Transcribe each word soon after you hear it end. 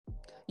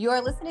You are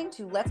listening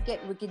to Let's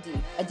Get Wicked Deep,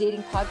 a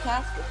dating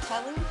podcast with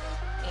Kelly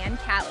and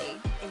Callie.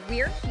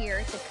 We're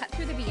here to cut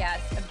through the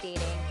BS of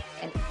dating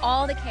and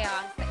all the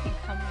chaos that can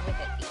come with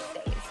it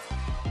these days,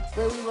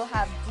 where we will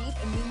have deep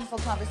and meaningful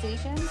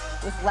conversations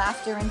with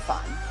laughter and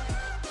fun.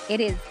 It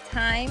is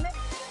time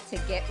to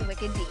get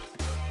wicked deep.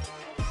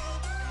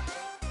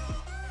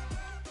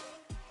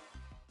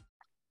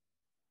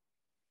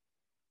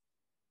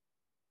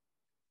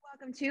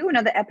 Welcome to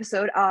another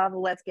episode of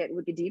Let's Get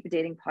Wicked Deep, a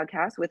dating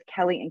podcast with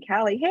Kelly and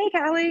Callie. Hey,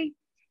 Callie.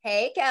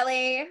 Hey,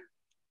 Kelly.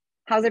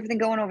 How's everything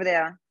going over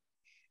there?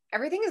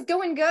 Everything is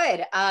going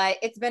good.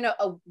 It's been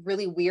a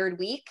really weird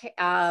week.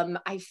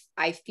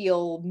 I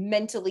feel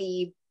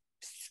mentally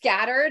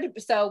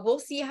scattered, so we'll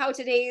see how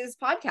today's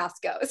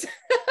podcast goes.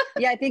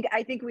 Yeah,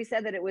 I think we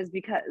said that it was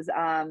because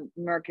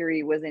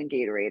Mercury was in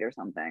Gatorade or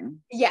something.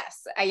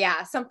 Yes,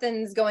 yeah,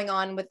 something's going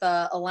on with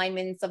the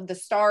alignments of the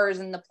stars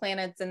and the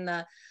planets and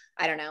the,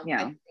 I don't know.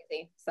 Yeah.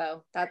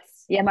 So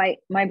that's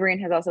my brain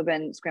has also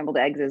been scrambled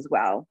eggs as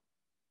well.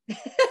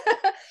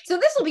 So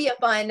this will be a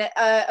fun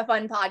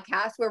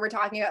podcast where we're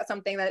talking about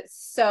something that's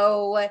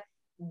so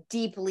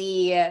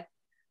deeply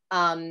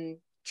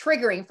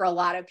triggering for a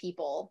lot of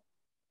people.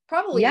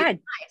 Probably I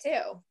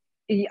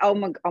too. Oh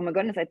my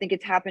goodness. I think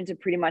it's happened to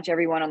pretty much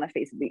everyone on the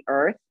face of the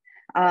earth.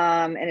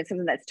 And it's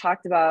something that's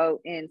talked about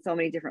in so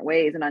many different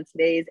ways. And on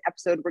today's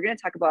episode, we're going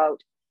to talk about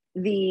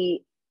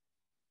the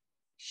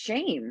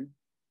shame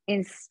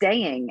in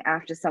staying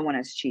after someone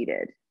has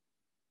cheated.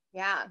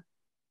 Yeah.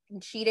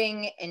 And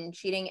cheating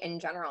in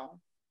general.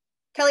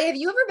 Kelly, have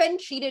you ever been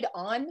cheated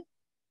on?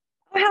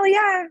 Oh, hell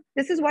yeah.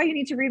 This is why you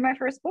need to read my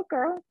first book,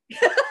 girl.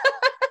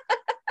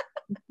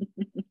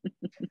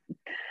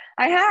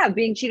 I have.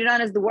 Being cheated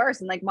on is the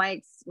worst. And like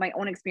my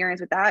own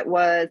experience with that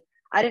was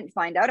I didn't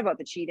find out about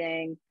the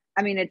cheating.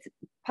 I mean, it's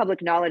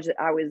public knowledge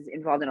that I was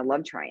involved in a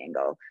love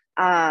triangle.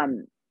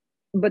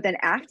 But then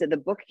after the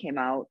book came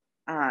out,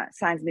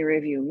 Signs in the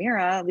Rearview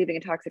Mirror, Leaving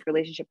a Toxic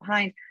Relationship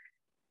Behind,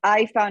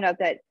 I found out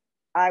that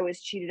I was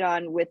cheated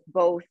on with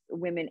both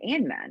women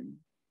and men.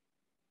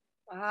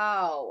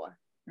 Wow.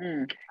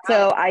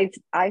 So I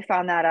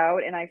found that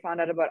out, and I found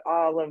out about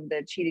all of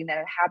the cheating that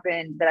had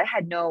happened that I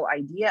had no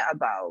idea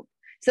about.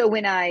 So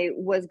when I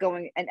was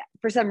going, and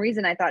for some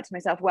reason I thought to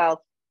myself,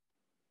 well,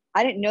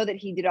 I didn't know that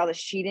he did all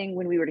this cheating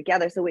when we were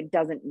together, so it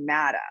doesn't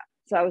matter.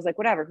 So I was like,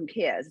 whatever, who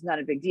cares? It's not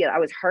a big deal. I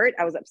was hurt.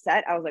 I was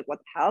upset. I was like, what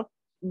the hell?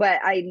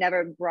 But I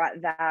never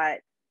brought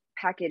that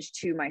package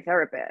to my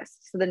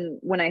therapist. So then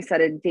when I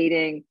started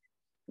dating,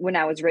 when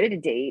I was ready to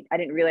date, I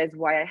didn't realize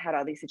why I had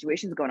all these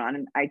situations going on.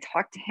 And I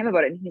talked to him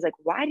about it, and he's like,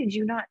 why did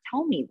you not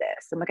tell me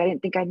this? I'm like, I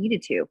didn't think I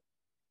needed to.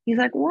 He's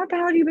like, what the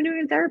hell have you been doing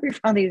in therapy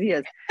for all these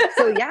years?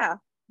 So yeah,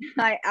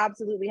 I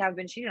absolutely have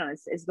been cheated on.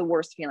 It's the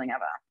worst feeling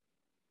ever.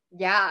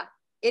 Yeah,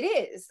 it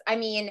is. I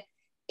mean,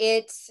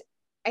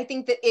 I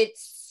think that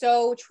it's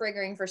so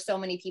triggering for so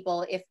many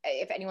people. If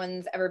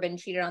anyone's ever been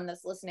cheated on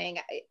that's listening,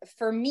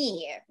 for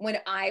me, when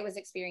I was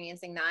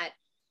experiencing that,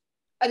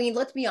 I mean,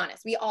 let's be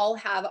honest, we all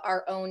have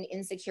our own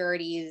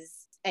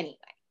insecurities anyway.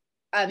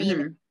 I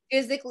mean,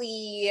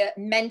 physically,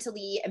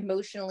 mentally,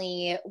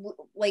 emotionally,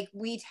 like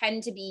we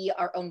tend to be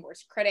our own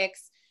worst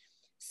critics.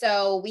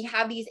 So we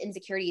have these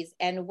insecurities.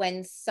 And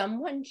when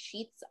someone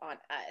cheats on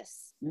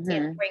us,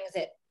 it brings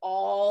it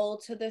all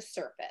to the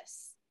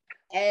surface.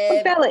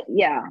 It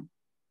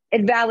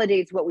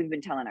validates what we've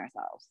been telling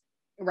ourselves.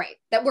 Right.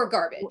 That we're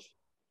garbage.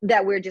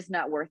 That we're just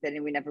not worth it,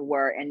 and we never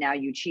were. And now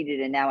you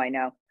cheated, and now I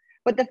know.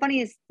 But the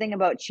funniest thing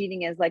about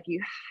cheating is like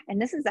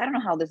and this is, I don't know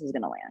how this is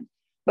going to land,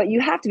 but you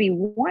have to be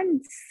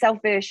one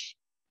selfish,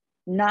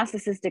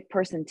 narcissistic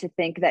person to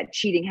think that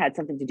cheating had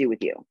something to do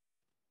with you.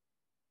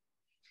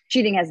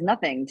 Cheating has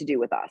nothing to do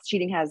with us.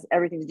 Cheating has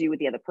everything to do with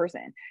the other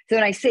person. So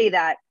when I say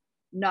that,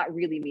 not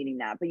really meaning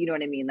that, but you know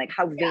what I mean? Like,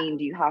 how vain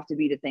do you have to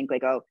be to think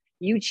like, oh,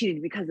 you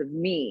cheated because of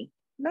me?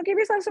 Don't give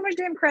yourself so much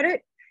damn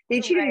credit. They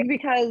cheated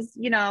because,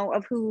 you know,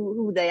 of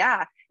who they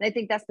are. And I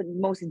think that's the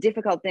most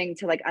difficult thing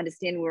to like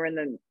understand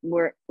when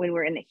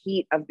we're in the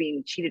heat of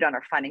being cheated on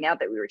or finding out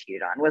that we were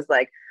cheated on, was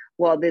like,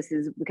 well, this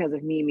is because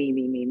of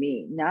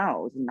me.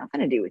 No, it's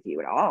nothing to do with you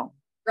at all.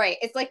 Right.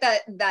 It's like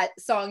that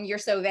song, You're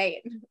So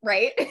Vain,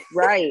 right?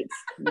 Right.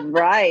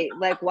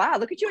 Like, wow,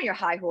 look at you on your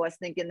high horse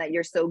thinking that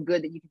you're so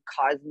good that you can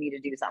cause me to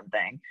do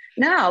something.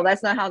 No,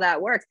 that's not how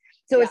that works.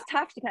 So it's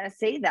tough to kind of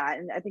say that.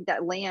 And I think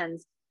that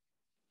lands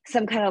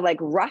some kind of like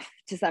rough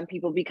to some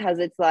people, because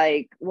it's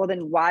like, well,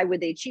 then why would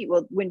they cheat?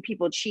 Well, when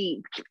people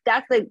cheat,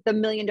 that's like the $1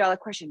 million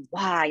question,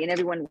 why? And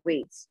everyone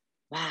waits,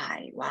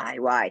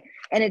 why?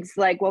 And it's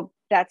like, well,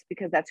 that's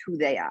because that's who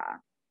they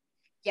are.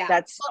 Yeah.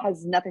 That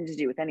has nothing to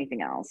do with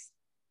anything else.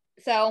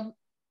 So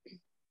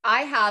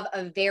I have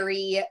a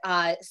very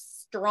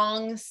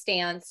strong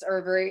stance or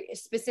a very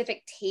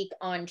specific take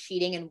on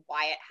cheating and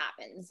why it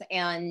happens.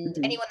 And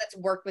anyone that's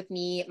worked with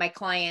me, my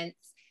clients,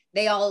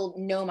 they all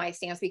know my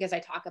stance because I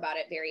talk about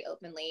it very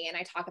openly, and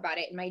I talk about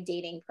it in my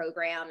dating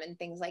program and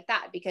things like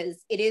that,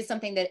 because it is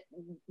something that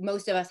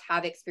most of us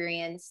have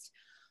experienced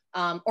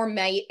or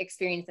might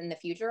experience in the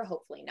future,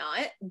 hopefully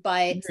not.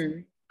 But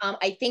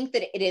I think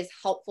that it is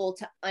helpful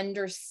to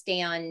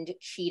understand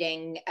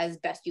cheating as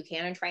best you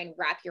can and try and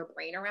wrap your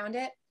brain around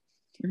it.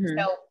 Mm-hmm.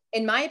 So,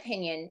 in my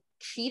opinion,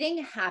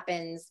 cheating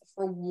happens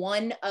for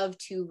one of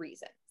two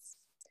reasons.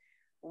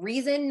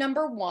 Reason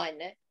number one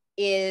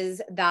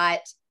is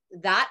that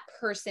that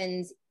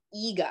person's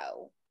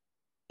ego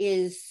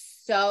is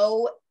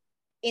so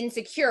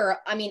insecure.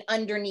 I mean,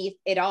 underneath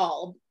it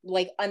all,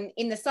 like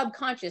in the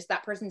subconscious,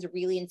 that person's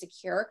really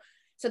insecure.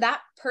 So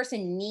that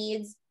person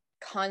needs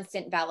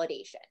constant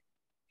validation.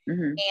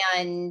 Mm-hmm.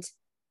 And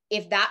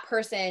if that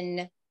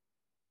person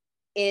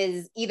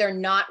is either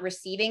not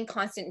receiving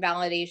constant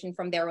validation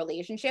from their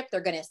relationship,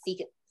 they're going to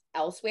seek it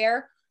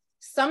elsewhere.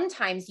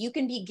 Sometimes you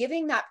can be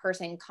giving that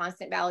person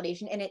constant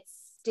validation and it's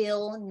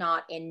still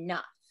not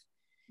enough.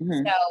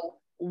 Mm-hmm. So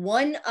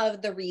one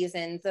of the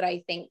reasons that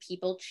I think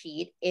people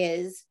cheat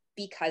is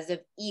because of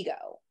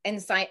ego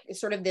and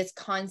sort of this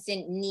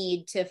constant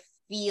need to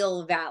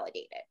feel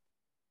validated.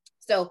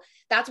 So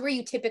that's where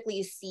you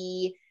typically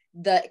see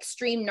the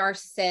extreme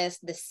narcissists,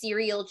 the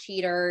serial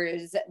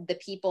cheaters, the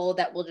people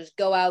that will just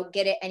go out,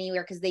 get it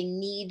anywhere because they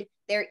need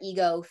their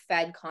ego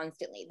fed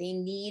constantly. They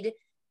need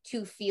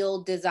to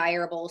feel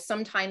desirable,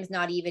 sometimes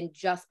not even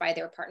just by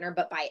their partner,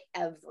 but by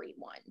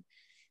everyone.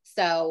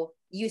 So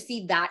you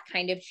see that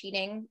kind of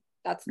cheating.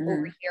 That's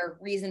over here,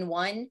 reason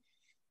one.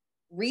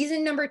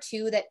 Reason number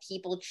two that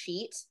people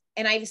cheat,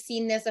 and I've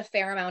seen this a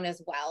fair amount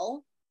as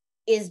well,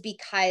 is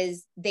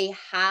because they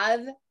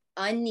have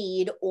a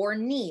need or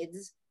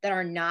needs that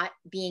are not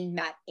being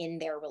met in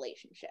their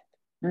relationship.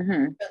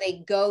 Mm-hmm. So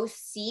they go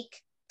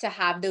seek to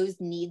have those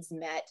needs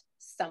met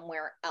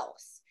somewhere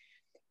else.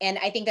 And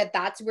I think that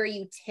that's where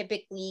you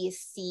typically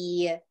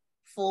see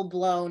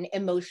full-blown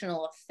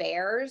emotional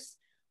affairs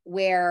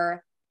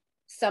where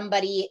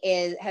somebody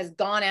has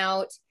gone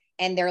out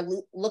and they're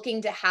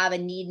looking to have a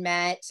need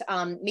met.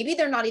 Maybe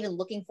they're not even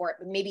looking for it,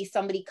 but maybe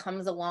somebody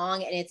comes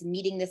along and it's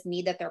meeting this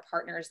need that their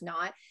partner is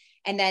not.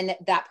 And then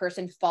that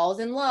person falls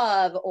in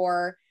love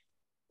or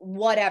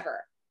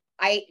whatever.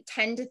 I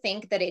tend to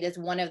think that it is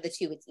one of the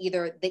two. It's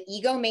either the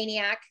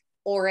egomaniac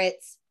or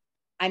it's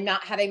I'm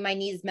not having my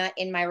needs met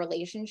in my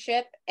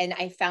relationship and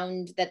I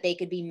found that they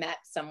could be met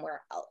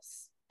somewhere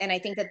else. And I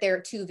think that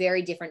they're two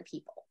very different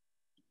people.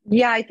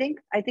 Yeah, I think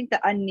the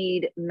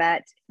unneed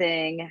met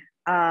thing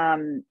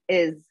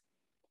is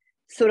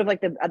sort of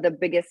like the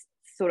biggest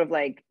sort of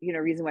like, you know,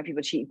 reason why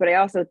people cheat. But I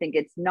also think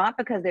it's not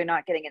because they're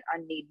not getting an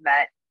unneed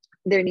met,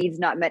 their needs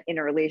not met in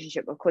a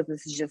relationship. Of course,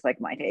 this is just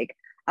like my take.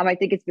 I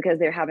think it's because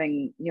they're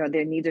having, you know,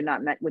 their needs are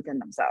not met within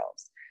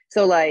themselves.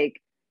 So like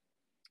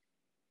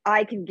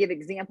I can give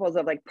examples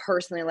of like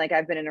personally, like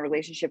I've been in a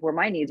relationship where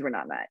my needs were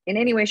not met in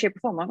any way, shape, or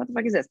form. Like, what the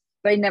fuck is this?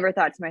 But I never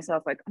thought to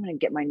myself, like, I'm gonna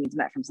get my needs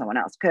met from someone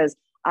else because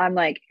I'm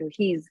like,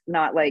 he's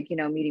not like, you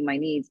know, meeting my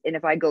needs. And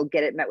if I go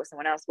get it met with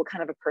someone else, what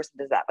kind of a person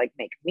does that like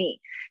make me?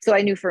 So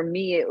I knew for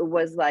me, it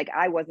was like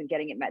I wasn't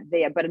getting it met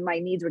there, but my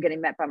needs were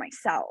getting met by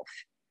myself.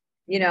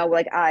 You know,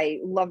 like I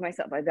love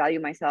myself, I value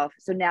myself.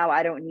 So now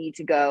I don't need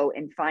to go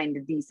and find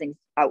these things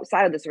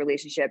outside of this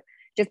relationship.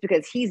 Just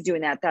because he's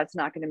doing that, that's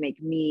not going to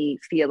make me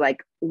feel like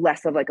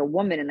less of like a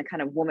woman and the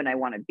kind of woman I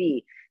want to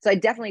be. So I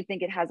definitely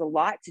think it has a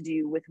lot to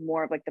do with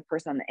more of like the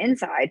person on the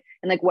inside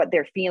and like what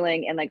they're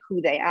feeling and like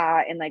who they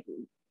are and like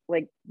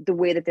the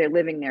way that they're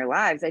living their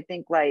lives. I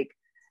think like,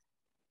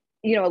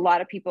 you know, a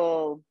lot of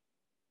people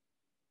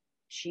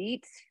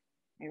cheat.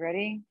 Are you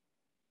ready?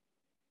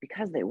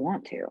 Because they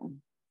want to.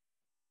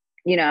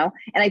 You know,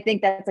 and I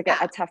think that's like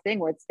a tough thing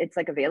where it's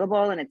like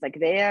available and it's like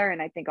there,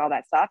 and I think all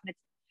that stuff. And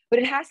but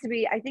it has to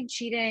be. I think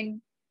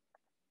cheating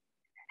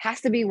has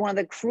to be one of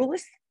the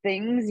cruelest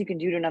things you can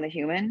do to another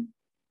human.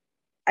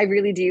 I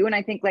really do, and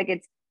I think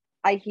like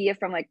I hear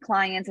from like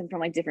clients and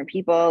from like different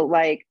people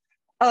like,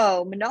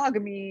 oh,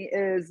 monogamy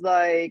is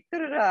like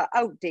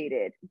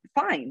outdated.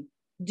 Fine.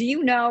 Do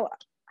you know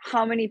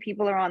how many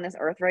people are on this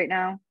earth right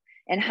now,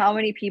 and how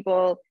many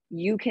people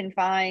you can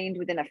find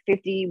within a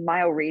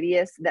 50-mile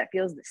radius that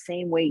feels the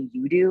same way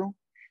you do?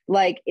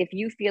 Like, if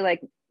you feel like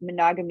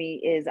monogamy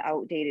is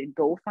outdated,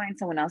 go find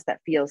someone else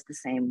that feels the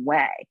same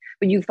way.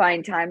 But you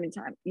find time and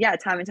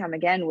time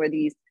again where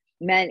these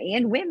men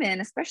and women,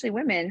 especially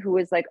women, who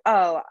is like,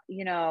 oh,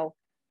 you know,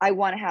 I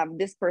want to have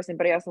this person,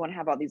 but I also want to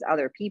have all these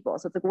other people.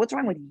 So it's like, what's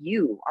wrong with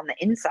you on the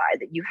inside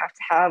that you have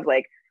to have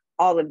like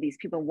all of these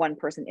people? One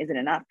person isn't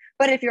enough.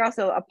 But if you're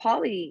also a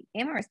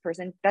polyamorous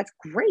person, that's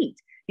great.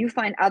 You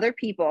find other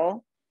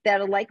people that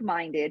are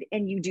like-minded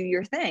and you do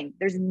your thing.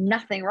 There's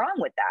nothing wrong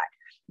with that.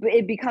 But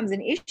it becomes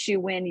an issue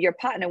when your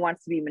partner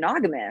wants to be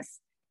monogamous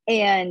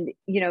and,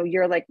 you know,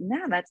 you're like,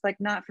 no, that's like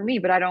not for me.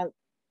 But I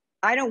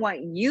don't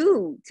want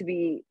you to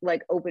be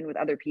like open with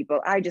other people.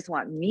 I just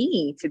want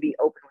me to be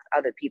open with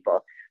other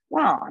people.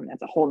 Well, I mean,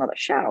 that's a whole nother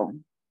show.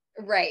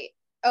 Right.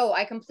 Oh,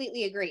 I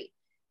completely agree.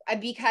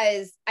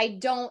 Because I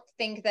don't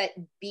think that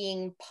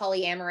being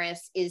polyamorous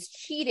is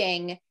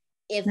cheating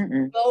if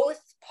both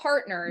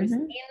partners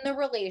in the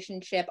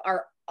relationship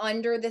are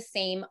under the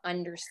same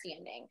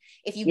understanding.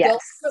 If you go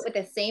through it with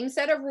the same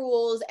set of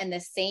rules and the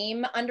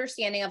same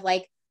understanding of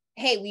like,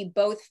 hey, we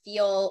both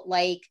feel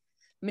like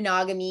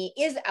monogamy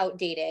is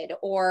outdated,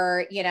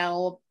 or, you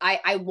know,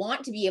 I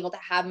want to be able to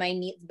have my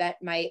needs met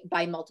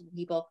by multiple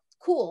people.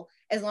 Cool.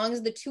 As long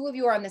as the two of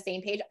you are on the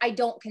same page, I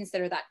don't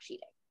consider that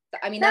cheating.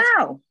 I mean, that's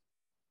No.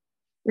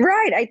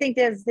 Right. I think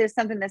there's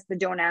something that's the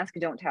don't ask,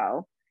 don't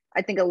tell.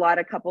 I think a lot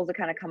of couples are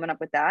kind of coming up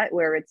with that,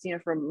 where it's, you know,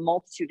 for a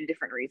multitude of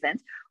different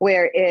reasons,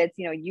 where it's,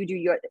 you know,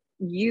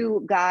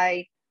 you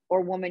guy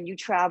or woman, you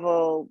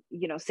travel,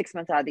 you know, 6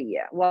 months out of the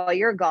year. While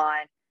you're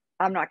gone,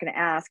 I'm not going to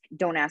ask,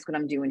 don't ask what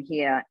I'm doing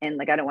here. And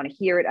like, I don't want to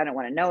hear it. I don't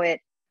want to know it,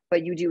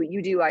 but you do what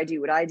you do. I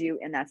do what I do.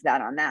 And that's that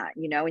on that,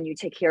 you know, and you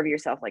take care of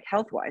yourself, like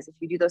health wise. If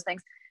you do those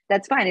things,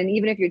 that's fine. And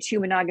even if you're two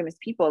monogamous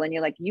people and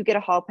you're like, you get a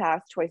hall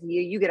pass twice a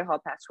year, you get a hall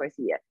pass twice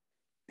a year,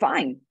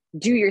 fine,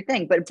 do your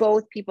thing. But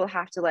both people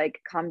have to like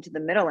come to the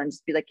middle and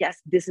just be like, yes,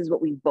 this is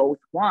what we both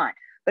want.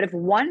 But if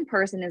one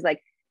person is like,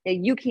 hey,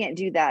 you can't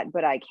do that,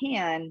 but I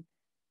can,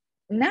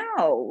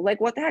 no, like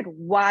what the heck?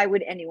 Why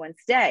would anyone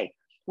stay?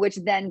 Which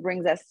then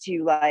brings us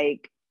to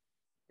like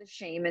the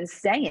shame in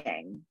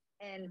staying.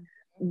 And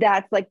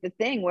that's like the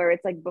thing where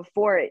it's like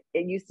before it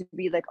used to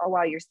be like, oh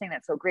wow, you're saying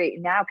that's so great.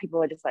 And now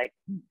people are just like,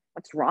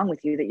 what's wrong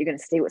with you that you're going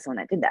to stay with someone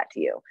that did that to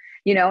you,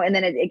 you know? And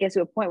then it gets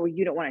to a point where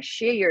you don't want to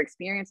share your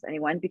experience with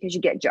anyone because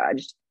you get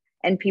judged,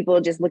 and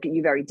people just look at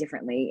you very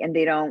differently, and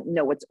they don't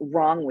know what's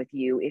wrong with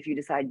you if you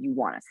decide you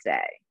want to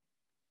stay.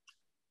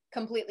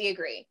 Completely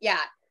agree. Yeah.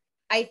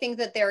 I think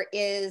that there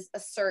is a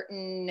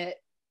certain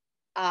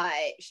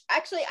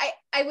actually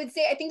I would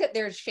say I think that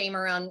there's shame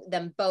around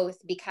them both,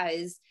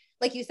 because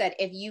like you said,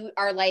 if you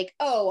are like,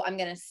 oh, I'm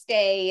gonna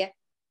stay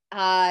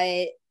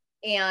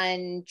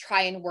and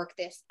try and work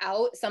this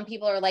out, some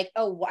people are like,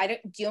 oh, why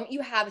don't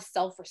you have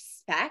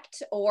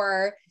self-respect,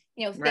 or,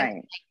 you know, things Right.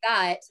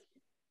 like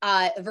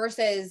that,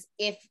 versus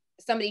if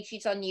somebody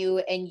cheats on you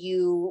and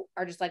you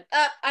are just like,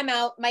 I'm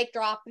out, mic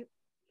drop,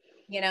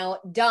 you know,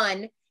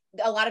 done.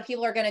 A lot of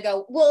people are going to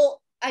go,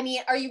 well, I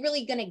mean, are you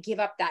really going to give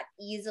up that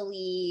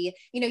easily?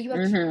 You know, you have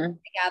kids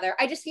together.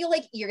 I just feel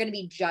like you're going to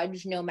be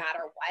judged no matter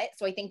what.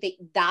 So I think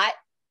that,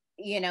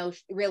 you know,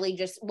 really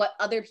just what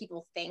other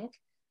people think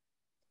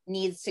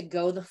needs to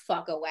go the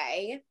fuck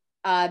away,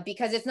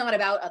 because it's not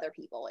about other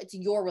people. It's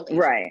your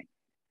relationship. Right.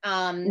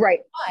 Right.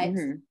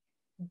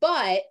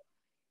 But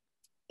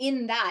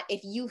in that,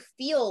 if you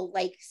feel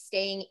like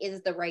staying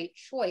is the right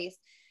choice,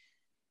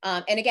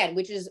 and again,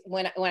 which is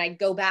when I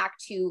go back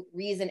to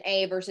reason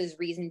A versus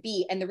reason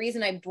B. And the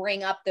reason I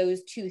bring up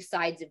those two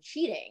sides of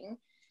cheating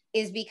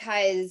is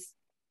because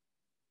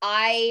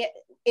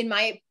in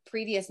my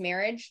previous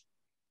marriage,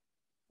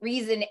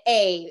 reason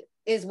A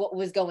is what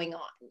was going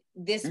on.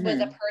 This was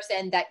a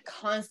person that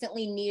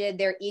constantly needed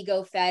their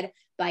ego fed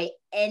by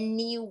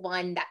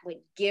anyone that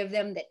would give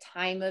them the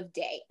time of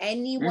day,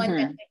 anyone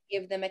that would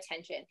give them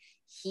attention.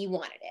 He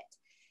wanted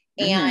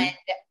it. And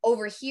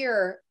over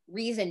here,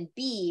 reason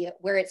B,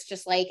 where it's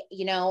just like,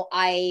 you know,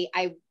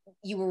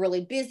 you were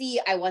really busy.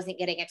 I wasn't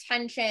getting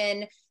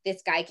attention.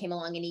 This guy came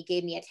along and he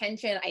gave me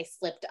attention. I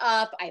slipped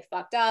up. I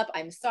fucked up.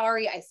 I'm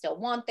sorry. I still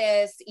want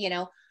this. You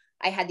know,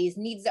 I had these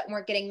needs that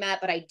weren't getting met,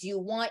 but I do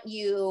want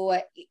you.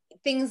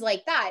 Things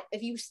like that.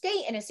 If you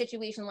stay in a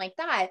situation like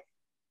that,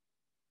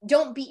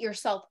 don't beat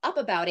yourself up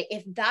about it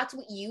if that's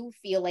what you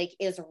feel like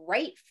is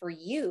right for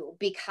you,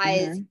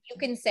 because you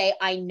can say,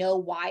 I know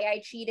why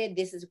I cheated.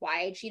 This is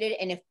why I cheated.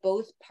 And if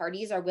both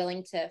parties are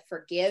willing to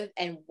forgive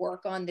and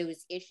work on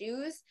those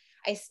issues,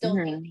 I still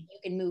think that you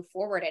can move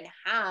forward and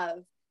have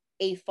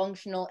a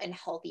functional and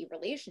healthy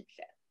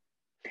relationship.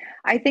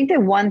 I think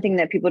that one thing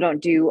that people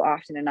don't do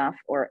often enough,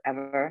 or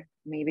ever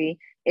maybe,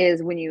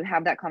 is when you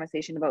have that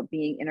conversation about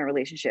being in a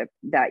relationship,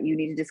 that you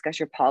need to discuss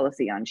your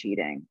policy on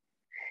cheating.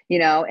 You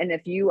know, and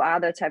if you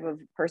are the type of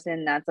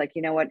person that's like,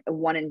 you know what, a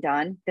one and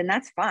done, then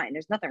that's fine.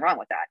 There's nothing wrong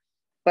with that.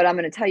 But I'm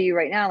going to tell you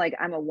right now, like,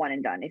 I'm a one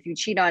and done. If you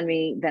cheat on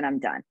me, then I'm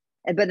done.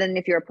 But then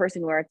if you're a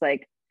person where it's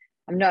like,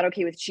 I'm not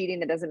okay with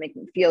cheating, that doesn't make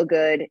me feel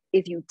good,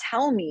 if you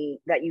tell me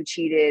that you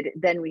cheated,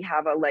 then we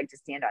have a leg to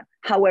stand on.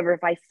 However,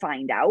 if I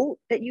find out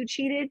that you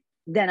cheated,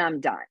 then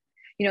I'm done.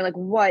 You know, like,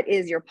 what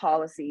is your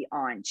policy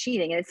on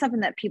cheating? And it's something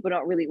that people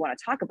don't really want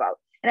to talk about.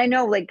 And I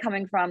know, like,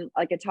 coming from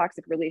like a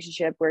toxic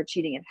relationship where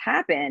cheating has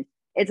happened,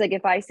 it's like,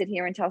 if I sit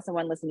here and tell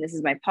someone, listen, this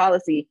is my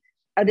policy,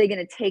 are they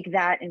going to take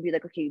that and be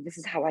like, okay, this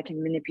is how I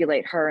can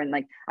manipulate her, and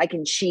like I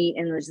can cheat,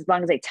 and as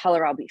long as I tell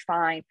her, I'll be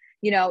fine.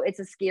 You know, it's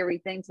a scary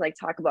thing to like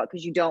talk about,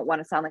 because you don't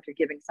want to sound like you're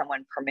giving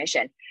someone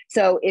permission.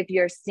 So if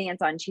your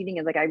stance on cheating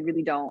is like, I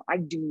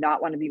do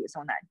not want to be with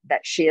someone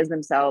that shares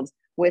themselves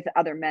with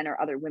other men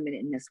or other women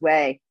in this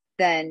way,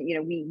 then, you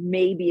know, we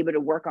may be able to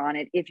work on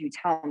it if you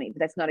tell me, but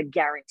that's not a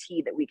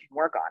guarantee that we can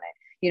work on it.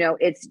 You know,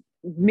 it's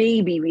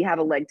maybe we have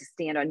a leg to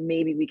stand on,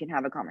 maybe we can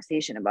have a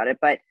conversation about it,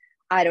 but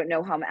I don't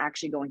know how I'm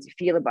actually going to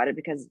feel about it,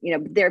 because, you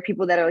know, there are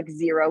people that are like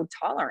zero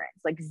tolerance,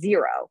 like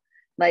zero.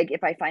 Like,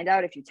 if I find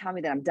out, if you tell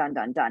me, that I'm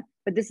done.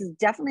 But this is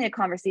definitely a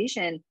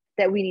conversation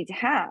that we need to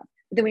have.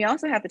 But then we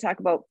also have to talk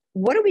about,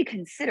 what do we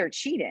consider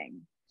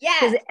cheating? Yeah.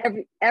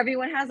 Because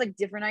everyone has like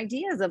different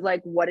ideas of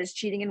like what is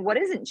cheating and what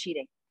isn't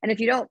cheating. And if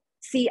you don't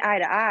see eye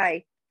to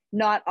eye,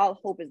 not all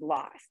hope is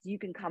lost. You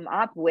can come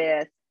up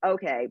with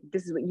okay,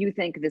 this is what you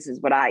think, this is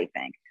what I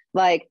think.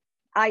 Like,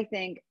 I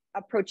think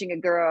approaching a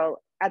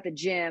girl at the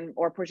gym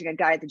or approaching a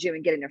guy at the gym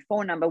and getting their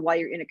phone number while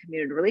you're in a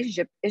committed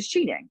relationship is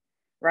cheating,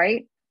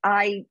 right?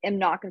 I am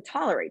not going to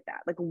tolerate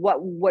that. Like,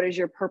 what is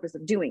your purpose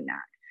of doing that?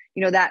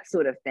 You know, that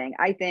sort of thing.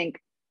 I think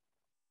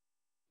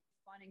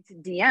responding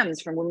to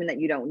DMs from women that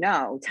you don't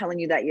know, telling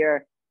you that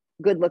you're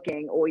good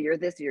looking or you're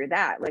this or you're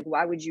that. Like,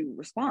 why would you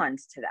respond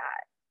to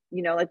that?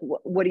 You know, like,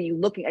 what are you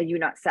looking? Are you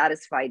not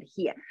satisfied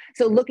here?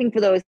 So looking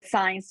for those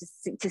signs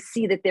to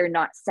see that they're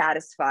not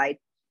satisfied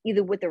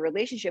either with the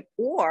relationship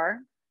or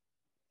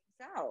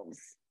themselves.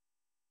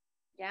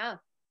 Yeah.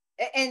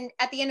 And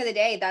at the end of the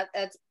day,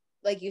 that's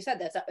like you said,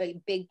 that's a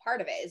big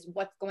part of it, is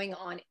what's going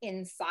on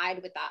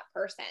inside with that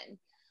person.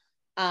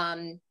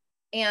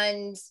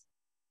 And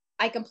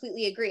I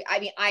completely agree. I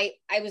mean, I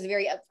was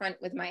very upfront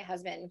with my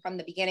husband from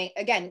the beginning.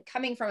 Again,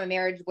 coming from a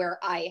marriage where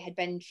I had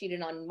been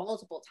cheated on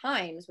multiple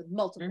times with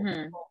multiple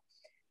people,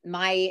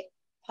 my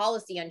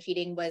policy on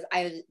cheating was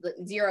I was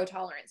zero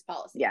tolerance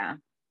policy. Yeah.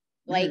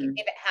 Like,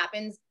 if it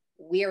happens,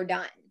 we're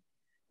done.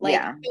 Like,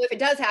 so if it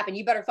does happen,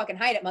 you better fucking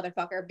hide it,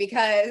 motherfucker,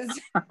 because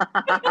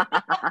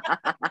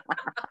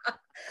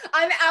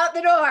I'm out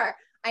the door.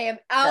 I am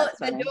out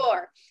the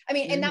door. I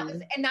mean, and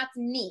that's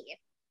me.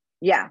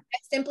 Yeah.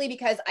 Simply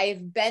because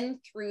I've been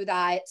through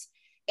that,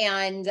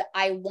 and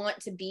I want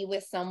to be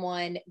with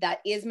someone that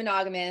is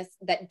monogamous,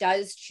 that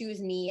does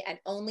choose me and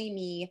only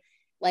me.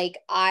 Like,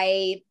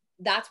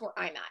 that's where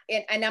I'm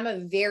at. And I'm a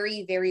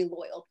very, very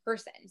loyal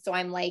person. So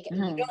I'm like,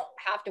 you don't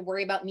have to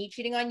worry about me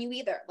cheating on you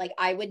either. Like,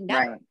 I would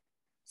never. Right.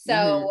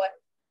 So,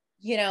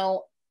 you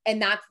know, and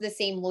that's the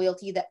same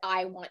loyalty that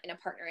I want in a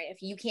partner. And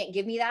if you can't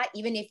give me that,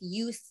 even if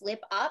you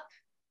slip up,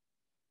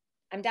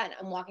 I'm done.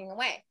 I'm walking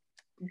away.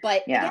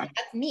 But again,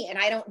 that's me. And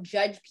I don't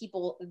judge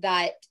people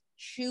that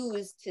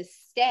choose to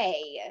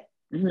stay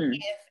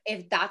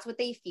if that's what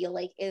they feel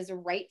like is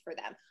right for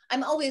them.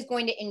 I'm always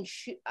going to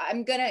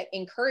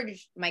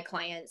encourage my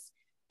clients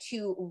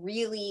to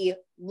really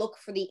look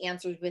for the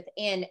answers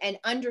within and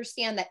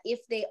understand that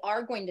if they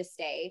are going to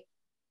stay,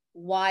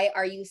 why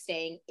are you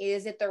staying?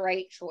 Is it the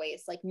right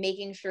choice? Like,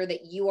 making sure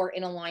that you are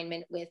in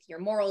alignment with your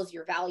morals,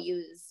 your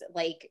values,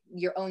 like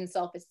your own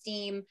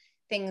self-esteem,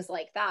 things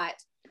like that.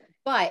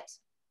 But,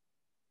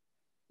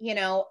 you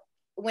know,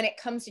 when it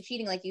comes to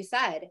cheating, like you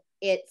said,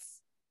 is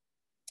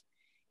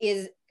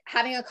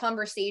having a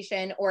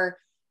conversation, or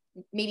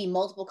maybe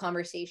multiple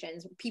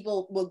conversations.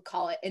 People would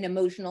call it an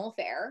emotional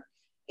affair.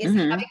 Is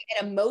having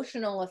an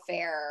emotional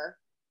affair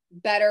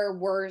better,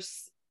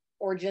 worse,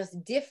 or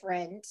just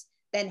different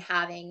than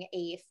having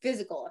a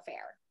physical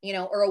affair, you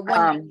know, or a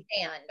one-night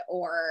stand,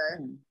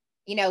 or,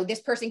 you know, this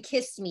person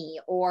kissed me,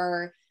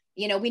 or,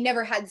 you know, we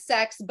never had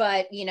sex,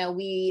 but, you know,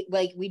 we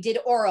did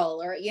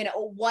oral, or, you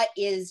know, what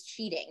is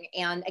cheating?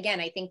 And again,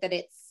 I think that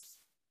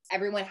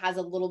everyone has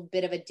a little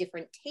bit of a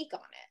different take on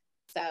it.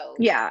 So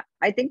yeah,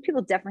 I think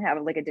people definitely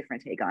have like a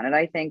different take on it.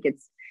 I think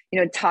it's, you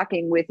know,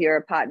 talking with your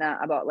partner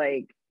about,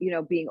 like, you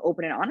know, being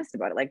open and honest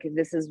about it. Like,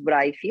 this is what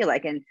I feel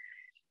like. And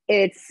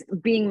it's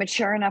being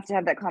mature enough to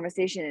have that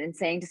conversation and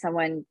saying to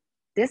someone,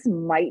 this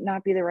might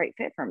not be the right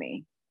fit for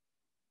me,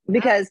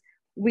 because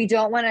we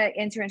don't want to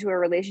enter into a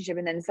relationship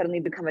and then suddenly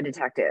become a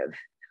detective.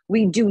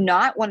 We do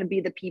not want to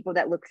be the people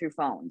that look through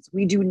phones.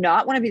 We do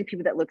not want to be the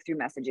people that look through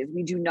messages.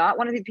 We do not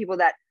want to be the people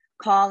that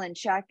call and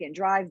check and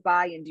drive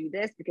by and do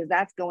this, because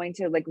that's going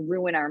to like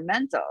ruin our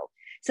mental.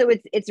 So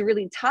it's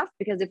really tough,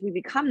 because if we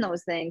become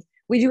those things,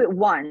 we do it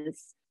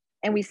once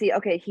and we see,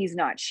 okay, he's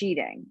not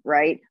cheating,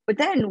 right? But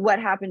then what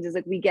happens is,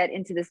 like, we get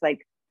into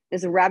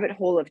this rabbit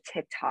hole of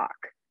TikTok,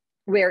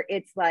 where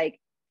it's like,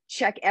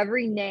 check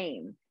every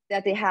name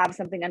that they have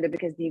something under,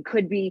 because they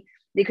could be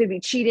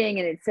cheating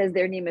and it says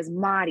their name is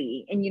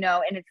Madi, and, you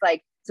know, and it's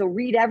like, so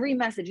read every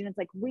message, and it's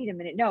like, wait a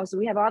minute, no. So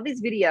we have all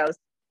these videos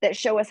that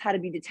show us how to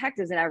be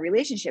detectives in our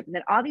relationship, and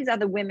then all these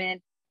other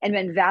women and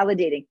men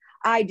validating,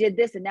 I did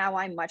this and now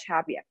I'm much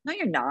happier. No,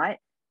 you're not.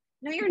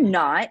 No, you're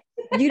not.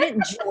 You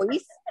didn't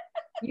Joyce.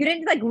 You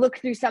didn't like look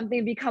through something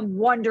and become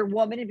Wonder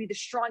Woman and be the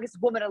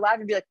strongest woman alive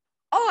and be like,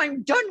 oh,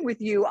 I'm done with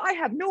you. I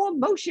have no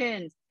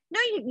emotions. No,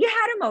 you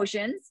had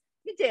emotions.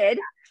 You did,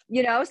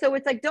 you know? So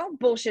it's like, don't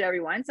bullshit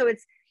everyone. So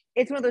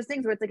it's one of those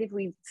things where it's like, if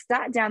we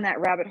start down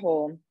that rabbit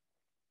hole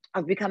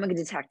of becoming a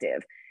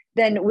detective,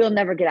 then we'll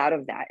never get out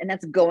of that. And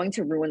that's going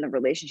to ruin the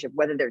relationship,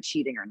 whether they're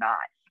cheating or not.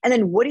 And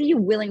then what are you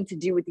willing to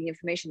do with the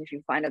information if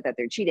you find out that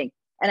they're cheating?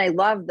 And I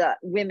love the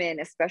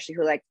women, especially,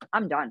 who are like,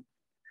 I'm done.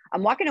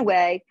 I'm walking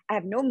away. I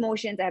have no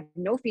emotions. I have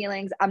no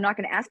feelings. I'm not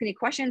going to ask any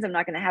questions. I'm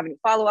not going to have any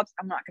follow-ups.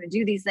 I'm not going to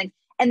do these things.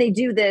 And they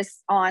do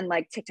this on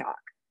like TikTok,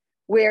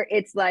 where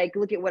it's like,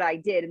 look at what I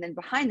did. And then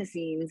behind the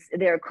scenes,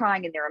 they're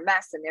crying and they're a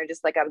mess. And they're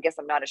just like, I guess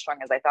I'm not as strong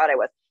as I thought I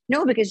was.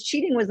 No, because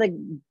cheating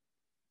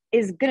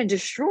is going to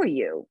destroy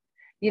you,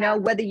 you know,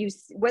 whether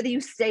you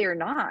stay or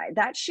not.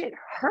 That shit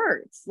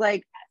hurts.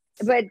 Like,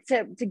 but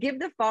to give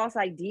the false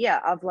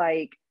idea of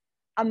like,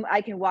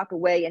 I can walk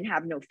away and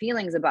have no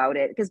feelings about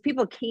it, because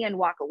people can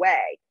walk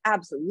away,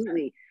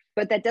 absolutely,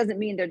 but that doesn't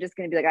mean they're just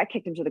going to be like, I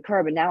kicked him to the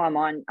curb and now I'm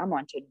on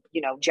to,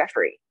 you know,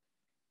 Jeffrey.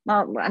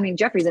 well, I mean,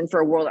 Jeffrey's in for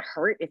a world of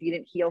hurt if you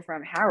didn't heal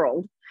from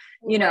Harold,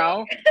 you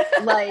know,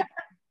 Right. like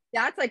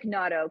that's like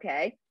not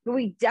okay. But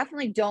we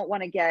definitely don't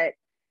want to get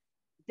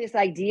this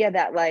idea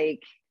that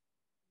like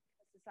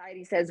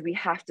society says we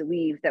have to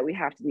leave, that we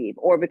have to leave,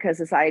 or because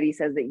society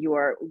says that you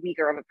are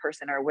weaker of a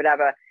person or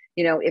whatever,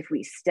 you know, if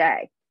we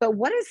stay. But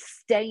what does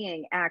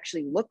staying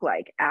actually look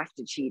like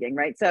after cheating,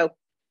 right? So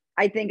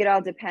I think it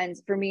all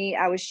depends. For me,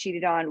 I was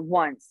cheated on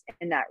once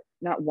in that,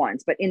 not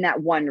once, but in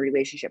that one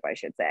relationship, I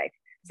should say.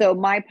 So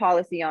my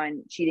policy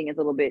on cheating is a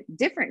little bit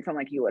different from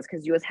like yours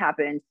because yours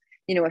happened,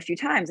 you know, a few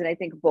times. And I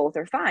think both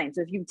are fine.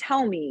 So if you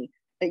tell me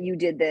that you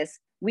did this,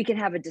 we can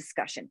have a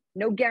discussion.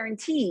 No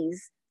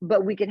guarantees,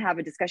 but we can have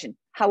a discussion.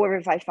 However,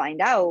 if I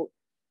find out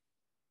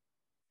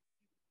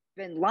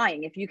you've been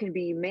lying, if you can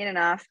be man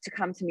enough to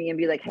come to me and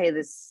be like, hey,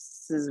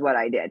 this is what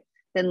I did,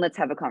 then let's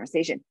have a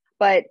conversation.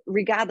 But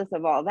regardless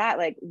of all that,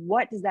 like,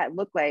 what does that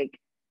look like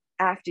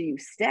after you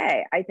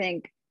stay? I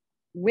think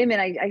women,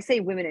 I say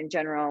women in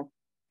general,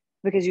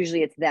 because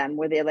usually it's them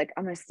where they're like,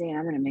 I'm going to stay and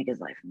I'm going to make his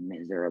life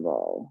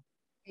miserable.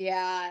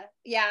 Yeah.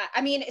 Yeah.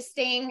 I mean,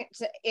 staying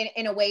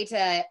in a way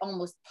to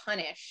almost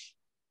punish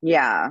the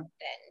Yeah. person,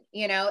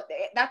 you know,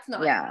 that's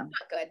Yeah.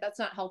 not good. That's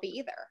not healthy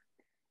either.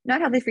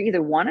 Not healthy for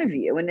either one of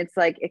you. And it's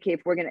like, okay,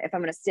 if I'm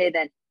going to stay,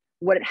 then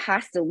what it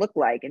has to look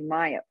like, in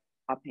my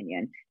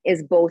opinion,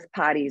 is both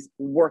parties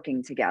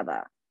working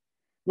together.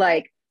 Right.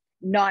 Like,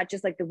 not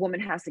just like the woman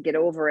has to get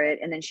over it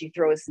and then she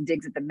throws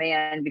digs at the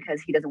man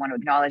because he doesn't want to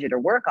acknowledge it or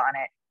work on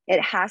it.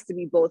 It has to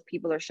be both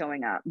people are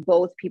showing up.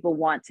 Both people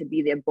want to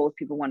be there. Both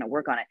people want to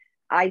work on it.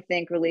 I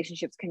think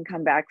relationships can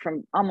come back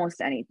from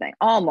almost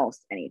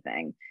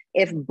anything,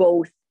 if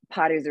both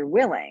parties are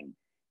willing,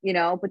 you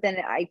know. But then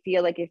I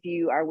feel like if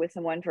you are with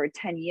someone for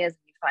 10 years and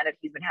you find out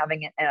he's been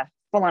having a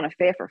full on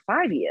affair for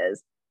 5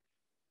 years,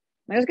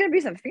 there's going to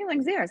be some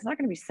feelings there. It's not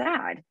going to be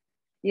sad.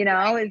 You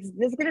know,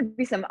 there's going to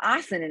be some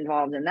arson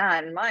involved in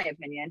that, in my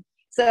opinion.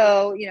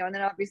 So, you know, and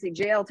then obviously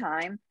jail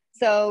time.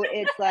 So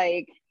it's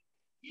like,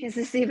 is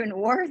this even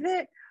worth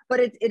it? But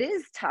it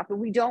is tough, but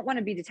we don't want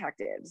to be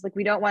detectives. Like,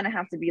 we don't want to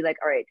have to be like,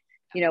 all right,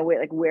 you know,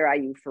 where are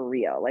you for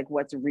real? Like,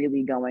 what's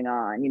really going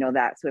on? You know,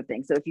 that sort of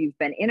thing. So if you've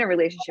been in a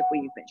relationship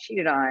where you've been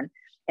cheated on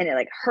and it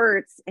like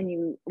hurts and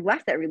you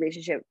left that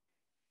relationship,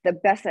 the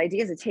best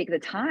idea is to take the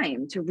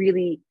time to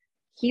really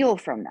heal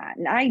from that.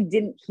 And I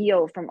didn't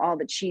heal from all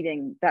the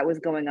cheating that was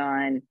going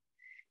on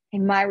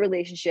in my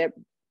relationship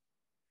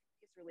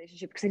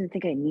because I didn't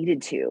think I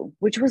needed to,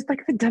 which was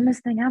like the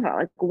dumbest thing ever.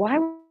 Like, why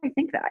would I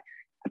think that?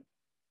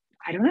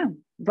 I don't know.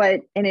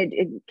 But and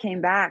it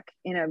came back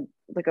in a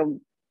like a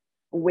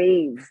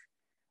wave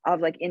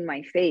of like in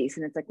my face.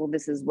 And it's like, well,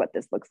 this is what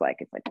this looks like.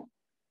 It's like,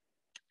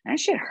 that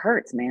shit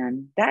hurts,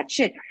 man. That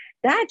just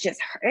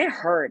it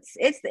hurts.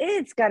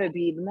 It's gotta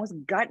be the most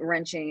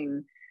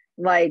gut-wrenching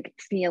like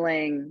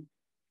feeling.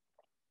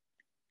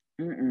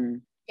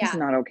 It's Yeah.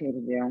 not okay to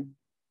do.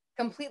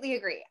 Completely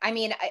agree. I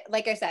mean,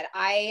 like I said,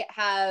 I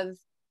have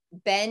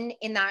been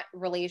in that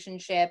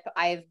relationship.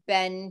 I've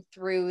been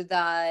through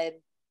the,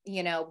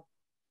 you know,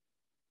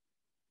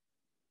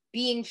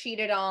 being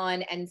cheated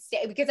on and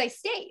stay because I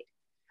stayed.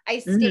 I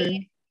Mm-hmm.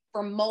 stayed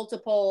for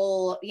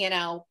multiple, you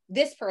know,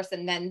 this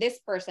person, then this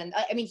person.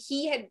 I mean,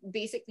 he had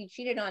basically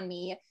cheated on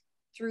me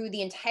through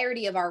the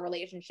entirety of our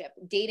relationship,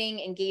 dating,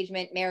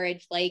 engagement,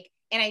 marriage, like,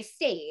 and I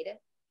stayed.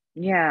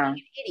 Yeah. Like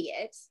an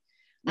idiot.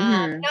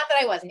 Mm-hmm. Not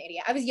that I was an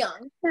idiot. I was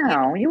young, you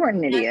No, you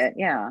weren't an know, idiot.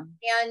 Yeah.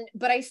 and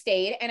but I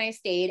stayed and I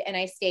stayed and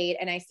I stayed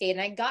and I stayed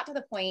and I got to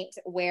the point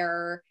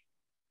where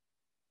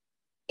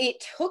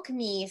it took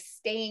me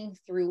staying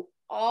through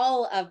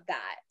all of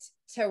that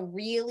to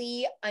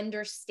really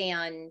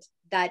understand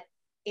that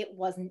it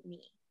wasn't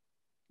me,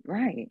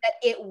 Right. that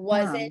it Yeah.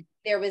 wasn't,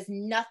 there was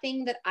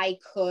nothing that I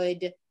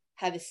could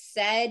have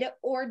said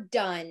or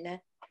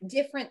done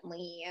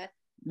differently uh,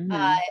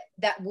 Mm-hmm.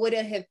 that would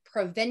have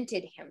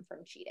prevented him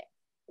from cheating.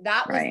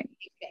 That was the Right.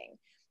 big thing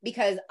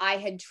because I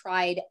had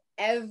tried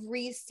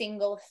every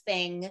single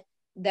thing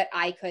that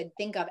I could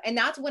think of. And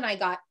that's when I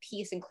got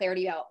peace and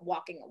clarity about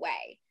walking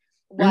away.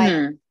 Was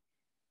Mm-hmm.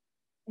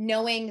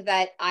 knowing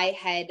that I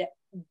had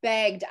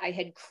begged, I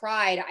had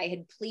cried, I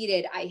had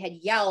pleaded, I had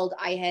yelled,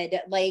 I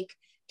had like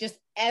just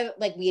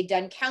like we had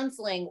done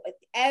counseling with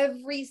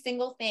every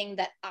single thing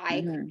that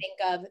I could Mm-hmm. think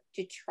of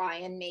to try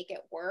and make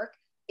it work.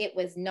 It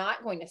was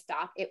not going to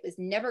stop. It was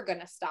never going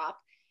to stop.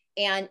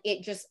 And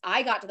it just,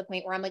 I got to the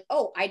point where I'm like,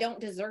 oh, I don't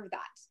deserve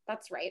that.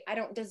 That's right. I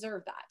don't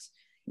deserve that.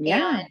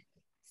 Yeah. And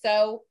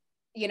so,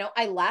 you know,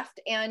 I left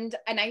and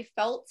I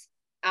felt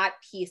at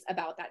peace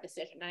about that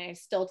decision. And I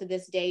still to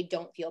this day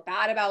don't feel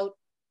bad about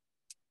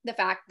the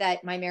fact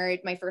that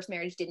my first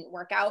marriage didn't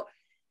work out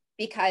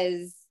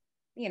because,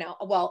 you know,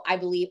 well, I'm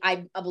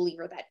a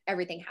believer that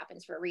everything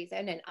happens for a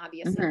reason. And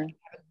obviously Mm-hmm.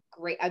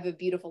 I have a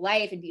beautiful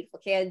life and beautiful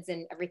kids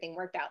and everything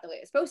worked out the way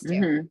it was supposed to.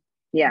 Mm-hmm.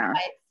 Yeah.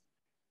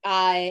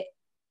 But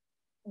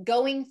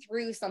going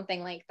through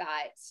something like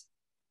that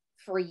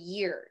for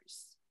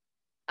years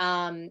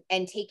and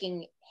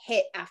taking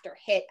hit after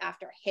hit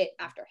after hit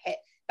after hit,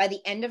 by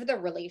the end of the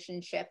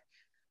relationship,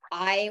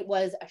 I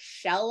was a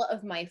shell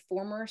of my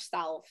former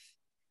self.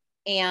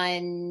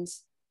 And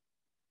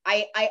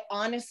I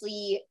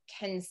honestly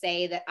can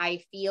say that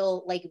I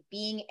feel like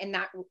being in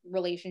that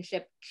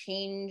relationship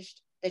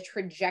changed the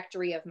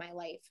trajectory of my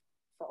life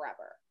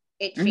forever.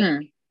 It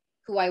changed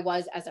who I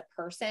was as a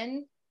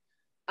person.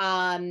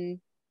 And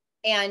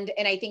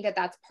I think that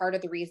that's part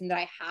of the reason that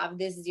I have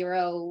this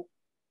zero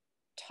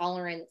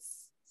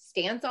tolerance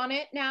stance on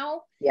it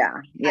now.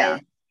 Yeah.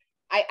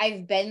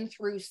 I've been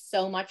through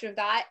so much of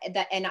that,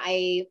 and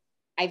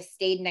I've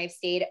stayed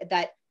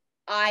that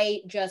I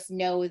just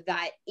know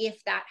that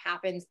if that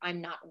happens,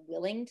 I'm not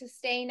willing to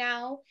stay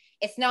now.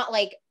 It's not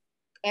like,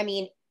 I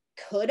mean,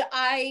 could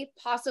I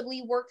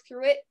possibly work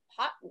through it?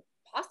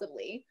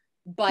 Possibly,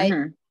 but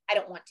I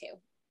don't want to.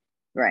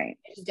 Right.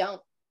 I just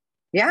don't.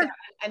 Yeah. So,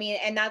 I mean,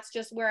 and that's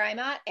just where I'm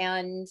at.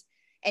 And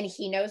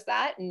he knows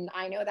that, and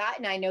I know that,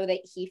 and I know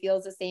that he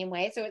feels the same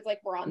way. So it's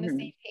like, we're on the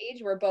same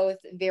page. We're both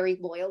very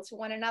loyal to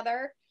one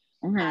another,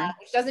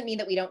 which doesn't mean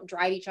that we don't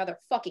drive each other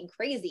fucking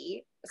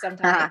crazy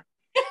sometimes.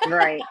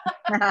 Right.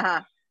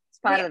 It's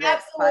part of it.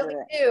 Absolutely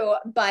do.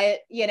 But,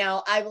 you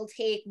know, I will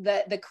take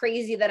the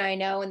crazy that I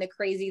know and the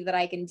crazy that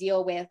I can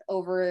deal with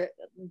over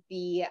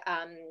the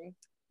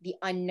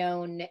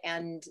unknown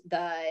and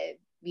the,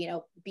 you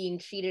know, being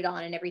cheated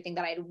on and everything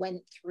that I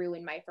went through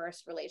in my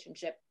first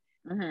relationship.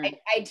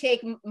 I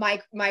take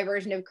my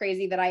version of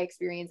crazy that I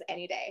experience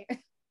any day.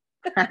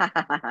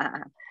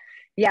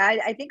 Yeah,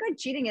 I think like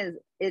cheating is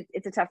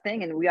it's a tough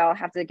thing, and we all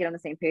have to get on the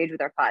same page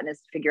with our partners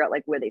to figure out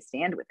like where they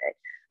stand with it.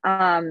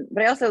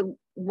 But I also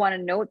want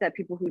to note that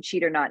people who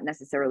cheat are not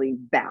necessarily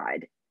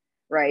bad,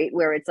 right?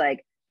 Where it's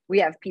like we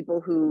have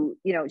people who,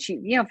 you know, cheat,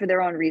 you know, for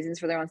their own reasons,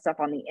 for their own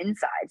stuff on the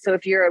inside. So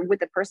if you're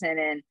with a person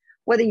and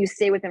whether you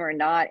stay with them or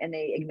not, and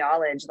they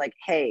acknowledge like,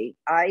 hey,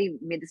 I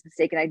made this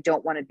mistake and I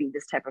don't want to be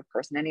this type of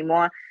person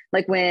anymore.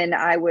 Like when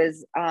I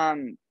was,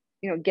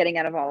 you know, getting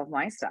out of all of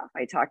my stuff,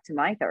 I talked to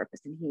my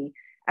therapist and he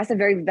asked a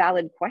very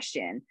valid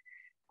question.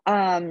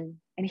 And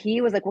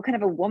he was like, what kind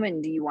of a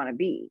woman do you want to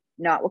be?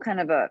 Not what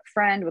kind of a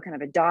friend, what kind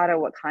of a daughter,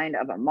 what kind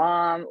of a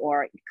mom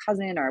or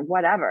cousin or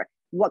whatever.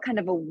 What kind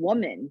of a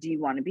woman do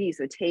you want to be?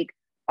 So take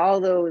all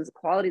those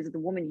qualities of the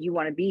woman you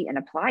want to be and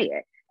apply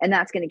it. And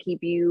that's going to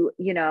keep you,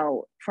 you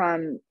know,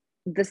 from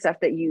the stuff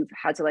that you've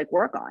had to like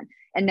work on.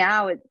 And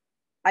now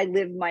I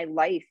live my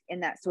life in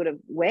that sort of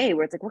way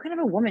where it's like, what kind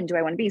of a woman do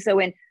I want to be? So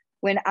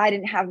when I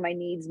didn't have my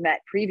needs met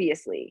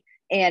previously,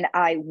 and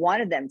I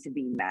wanted them to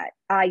be met,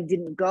 I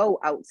didn't go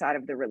outside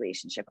of the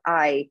relationship.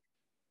 I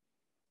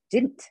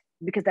didn't,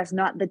 because that's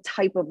not the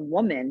type of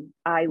woman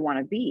I want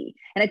to be.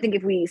 And I think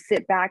if we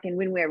sit back and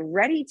when we're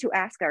ready to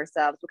ask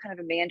ourselves, what kind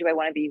of a man do I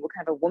want to be? What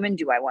kind of a woman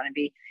do I want to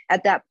be?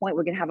 At that point,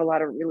 we're going to have a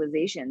lot of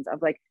realizations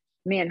of like,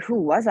 man,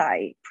 who was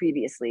I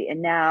previously?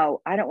 And now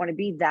I don't want to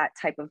be that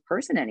type of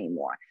person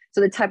anymore. So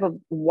the type of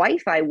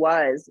wife I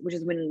was, which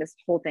is when this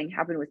whole thing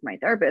happened with my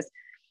therapist,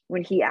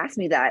 when he asked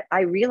me that,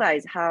 I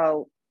realized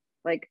how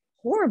like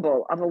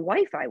horrible of a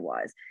wife I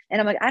was. And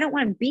I'm like, I don't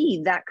want to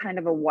be that kind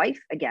of a wife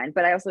again,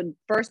 but I also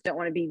first don't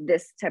want to be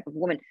this type of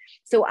woman.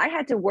 So I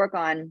had to work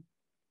on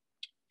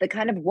the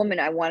kind of woman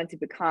I wanted to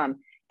become.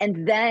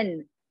 And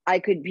then I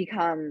could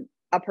become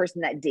a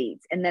person that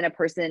dates, and then a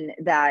person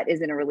that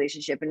is in a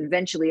relationship, and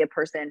eventually a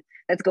person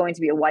that's going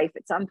to be a wife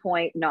at some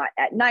point, not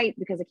at night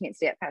because I can't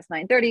stay up past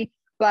 9:30.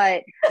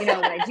 But you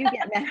know,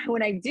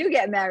 when I do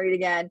get married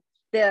again,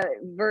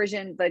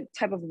 the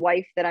type of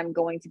wife that I'm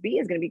going to be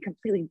is going to be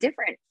completely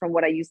different from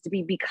what I used to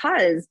be,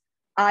 because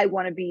I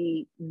want to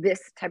be this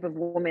type of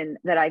woman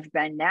that I've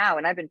been now.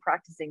 And I've been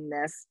practicing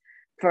this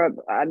for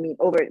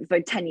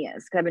 10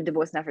 years, because I've been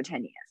divorced now for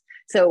 10 years.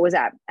 So it was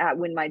at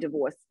when my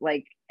divorce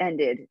like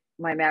ended,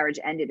 my marriage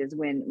ended, is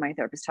when my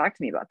therapist talked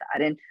to me about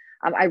that. And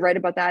I write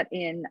about that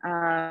in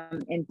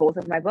both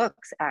of my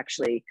books,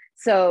 actually.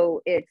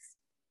 So it's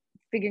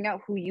figuring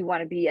out who you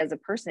want to be as a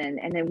person.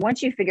 And then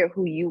once you figure out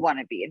who you want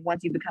to be, and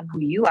once you become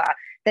who you are,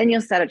 then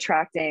you'll start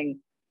attracting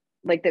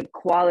like the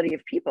quality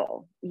of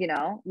people, you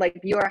know, like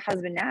your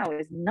husband now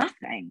is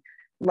nothing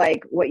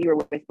like what you were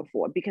with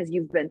before, because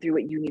you've been through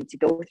what you need to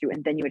go through,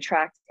 and then you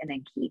attract and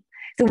then keep.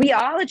 So we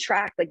all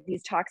attract like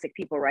these toxic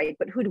people, right?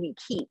 But who do we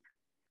keep?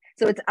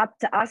 So it's up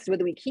to us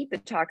whether we keep the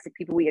toxic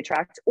people we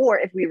attract or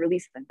if we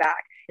release them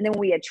back. And then when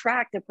we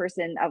attract a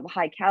person of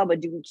high caliber,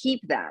 do we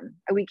keep them?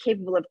 Are we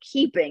capable of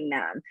keeping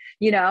them?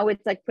 You know,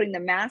 it's like putting the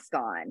mask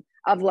on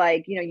of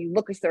like, you know, you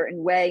look a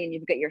certain way and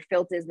you've got your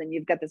filters, and then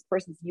you've got this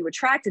person, so you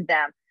attracted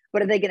them.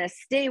 But are they going to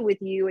stay with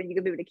you and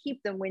you're going to be able to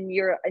keep them when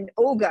you're an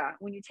ogre,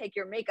 when you take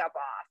your makeup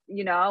off,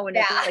 you know? And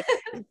it's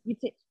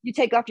like you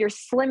take off your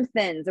slim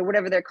thins or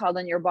whatever they're called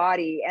on your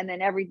body, and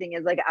then everything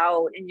is like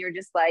out, and you're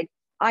just like,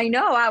 I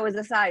know I was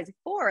a size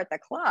 4 at the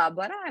club,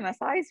 but I'm a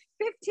size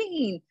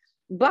 15,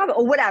 blah, blah,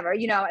 or whatever,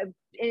 you know,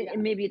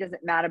 maybe it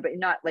doesn't matter, but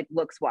not like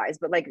looks wise,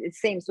 but like the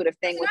same sort of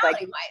thing with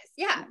like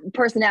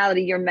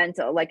personality, your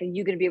mental, like, are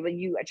you going to be able,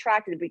 you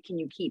attracted, but can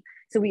you keep?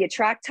 So we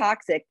attract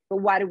toxic,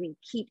 but why do we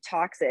keep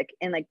toxic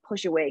and like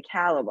push away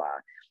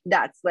caliber?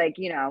 That's like,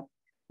 you know,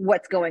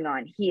 what's going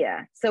on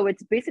here. So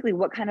it's basically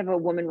what kind of a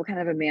woman, what kind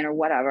of a man or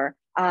whatever,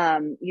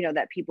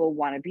 that people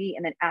want to be,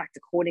 and then act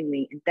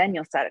accordingly. And then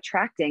you'll start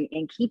attracting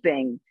and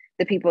keeping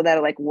the people that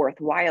are like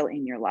worthwhile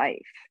in your life.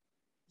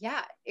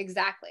 Yeah,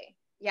 exactly.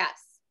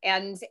 Yes.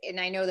 And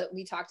I know that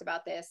we talked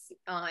about this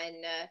on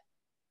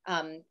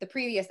the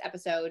previous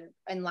episode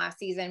in last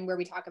season where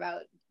we talk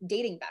about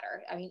dating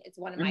better. I mean, it's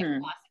one of my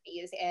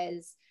philosophies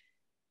is,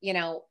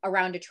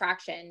 around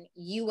attraction,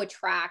 you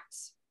attract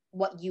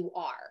what you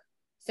are.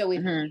 So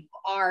if you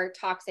are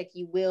toxic,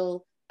 you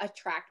will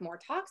attract more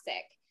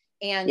toxic.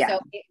 And so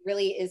it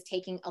really is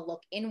taking a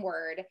look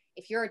inward.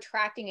 If you're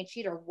attracting a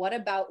cheater, what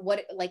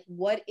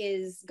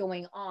is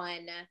going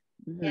on?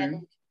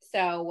 And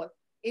so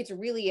it's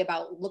really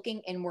about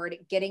looking inward,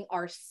 getting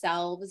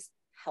ourselves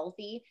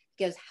healthy,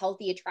 because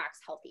healthy attracts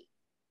healthy.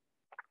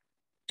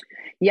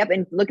 Yep.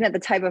 And looking at the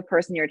type of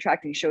person you're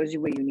attracting shows you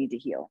where you need to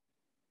heal.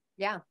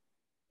 Yeah.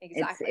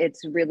 Exactly.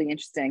 It's really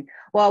interesting.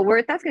 Well,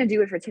 that's going to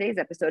do it for today's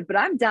episode, but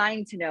I'm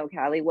dying to know,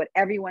 Callie, what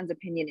everyone's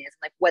opinion is,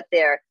 like what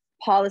their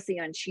policy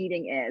on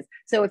cheating is.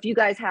 So if you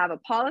guys have a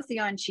policy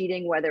on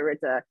cheating, whether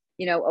it's a,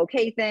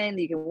 okay thing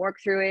that you can work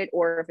through it,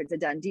 or if it's a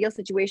done deal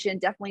situation,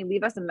 definitely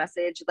leave us a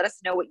message. Let us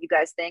know what you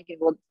guys think, and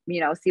we'll,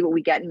 see what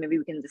we get, and maybe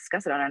we can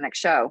discuss it on our next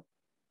show.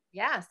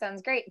 Yeah.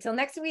 Sounds great. Until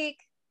next week.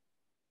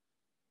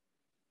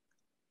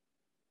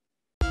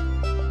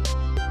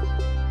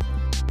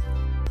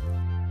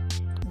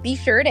 Be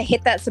sure to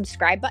hit that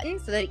subscribe button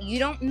so that you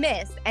don't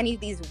miss any of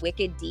these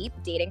wicked deep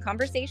dating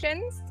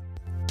conversations.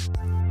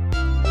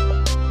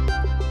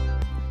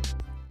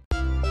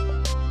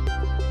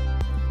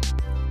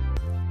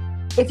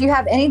 If you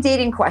have any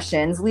dating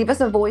questions, leave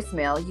us a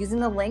voicemail using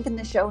the link in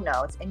the show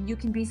notes, and you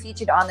can be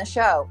featured on the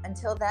show.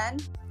 Until then,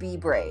 be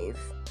brave.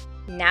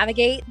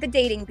 Navigate the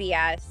dating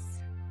BS.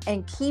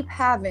 And keep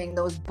having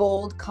those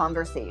bold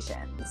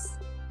conversations.